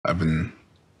been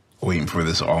waiting for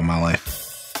this all my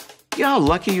life. You know how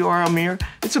lucky you are, Amir?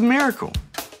 It's a miracle.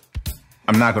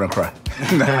 I'm not gonna cry.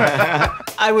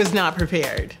 I was not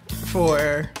prepared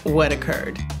for what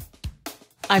occurred.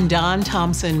 I'm Donn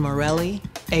Thompson Morelli,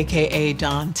 AKA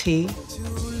Donn T.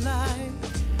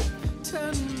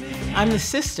 I'm the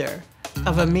sister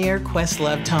of Amir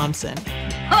Questlove Thompson.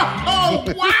 Oh,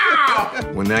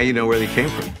 wow! Well, now you know where they came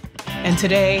from. And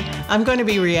today, I'm going to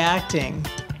be reacting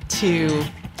to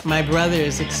my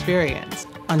brother's experience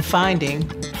on finding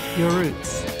your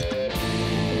roots.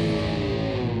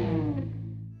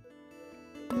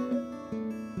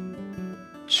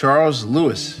 Charles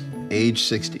Lewis, age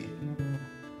 60.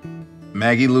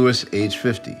 Maggie Lewis, age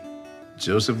 50.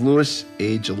 Joseph Lewis,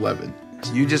 age 11.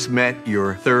 You just met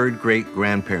your third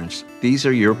great-grandparents. These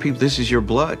are your people. This is your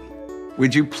blood.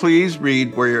 Would you please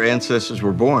read where your ancestors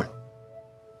were born?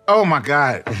 Oh, my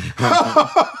God.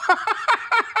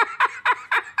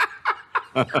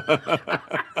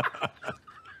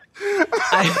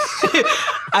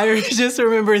 I just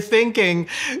remember thinking,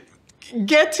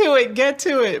 get to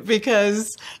it,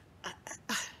 because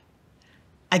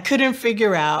I couldn't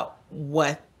figure out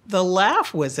what the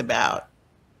laugh was about.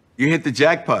 You hit the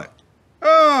jackpot.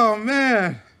 Oh,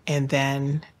 man. And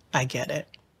then I get it.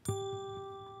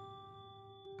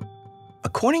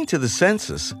 According to the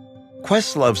census,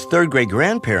 QuestLove's third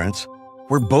great-grandparents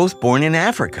were both born in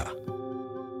Africa.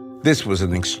 This was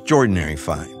an extraordinary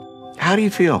find. How do you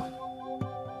feel?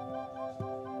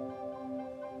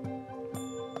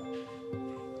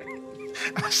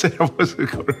 I said I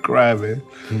wasn't gonna cry, man.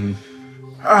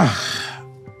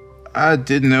 I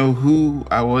didn't know who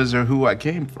I was or who I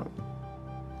came from.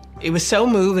 It was so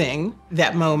moving,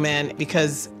 that moment,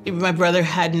 because my brother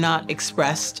had not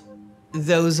expressed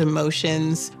those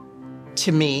emotions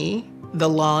to me, the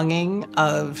longing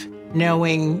of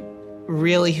knowing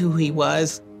really who he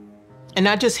was. And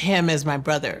not just him as my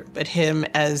brother, but him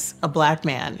as a Black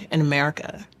man in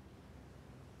America.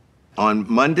 On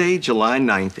Monday, July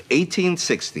 9th,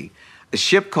 1860, a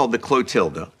ship called the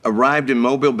Clotilda arrived in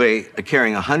Mobile Bay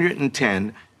carrying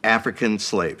 110 African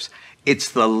slaves. It's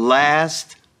the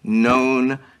last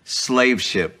known slave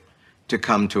ship to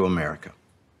come to America.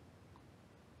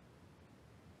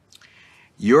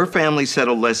 Your family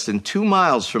settled less than 2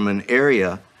 miles from an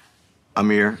area,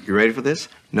 Amir, you ready for this?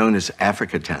 Known as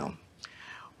Africatown,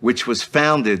 which was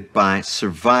founded by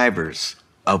survivors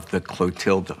of the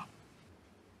Clotilda.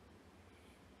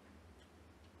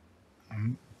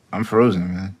 I'm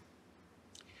frozen, man.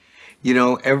 You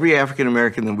know, every African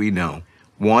American that we know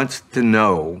wants to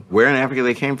know where in Africa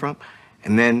they came from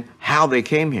and then how they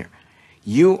came here.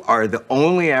 You are the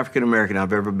only African American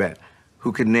I've ever met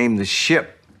who could name the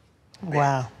ship.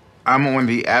 Wow. I'm on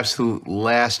the absolute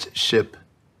last ship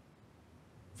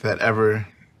that ever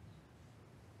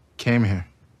came here.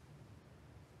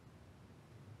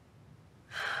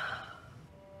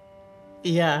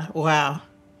 Yeah, wow.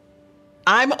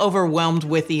 I'm overwhelmed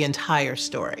with the entire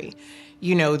story.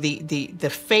 You know, the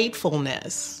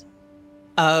faithfulness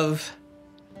of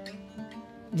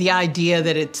the idea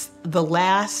that it's the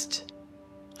last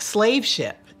slave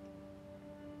ship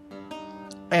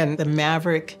and the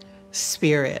maverick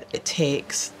spirit it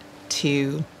takes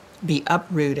to be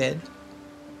uprooted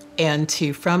and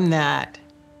to, from that,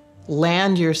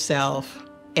 land yourself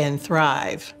and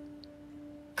thrive,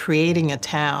 creating a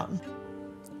town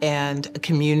and a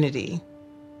community.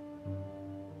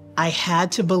 I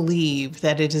had to believe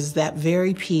that it is that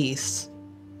very piece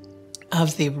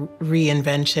of the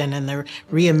reinvention and the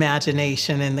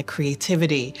reimagination and the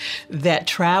creativity that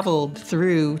traveled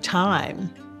through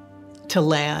time to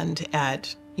land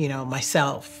at, you know,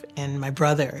 myself and my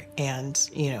brother and,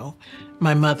 you know,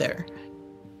 my mother.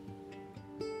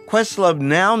 Questlove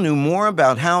now knew more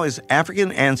about how his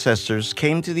African ancestors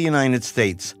came to the United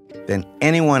States than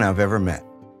anyone I've ever met.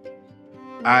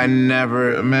 I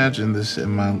never imagined this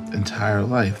in my entire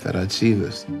life, that I'd see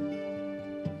this.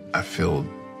 I feel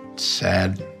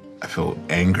sad. I feel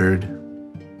angered.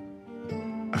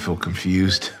 I feel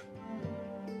confused.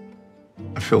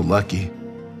 I feel lucky.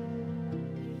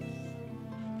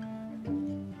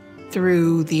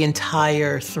 Through the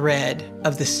entire thread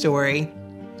of the story,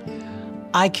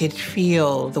 I could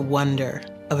feel the wonder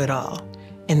of it all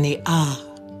and the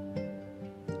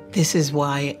this is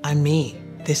why I'm me.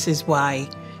 This is why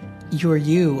you're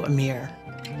you, Amir.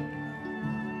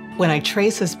 When I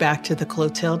trace us back to the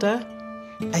Clotilda,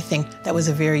 I think that was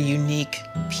a very unique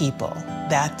people.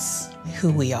 That's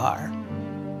who we are.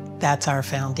 That's our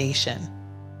foundation.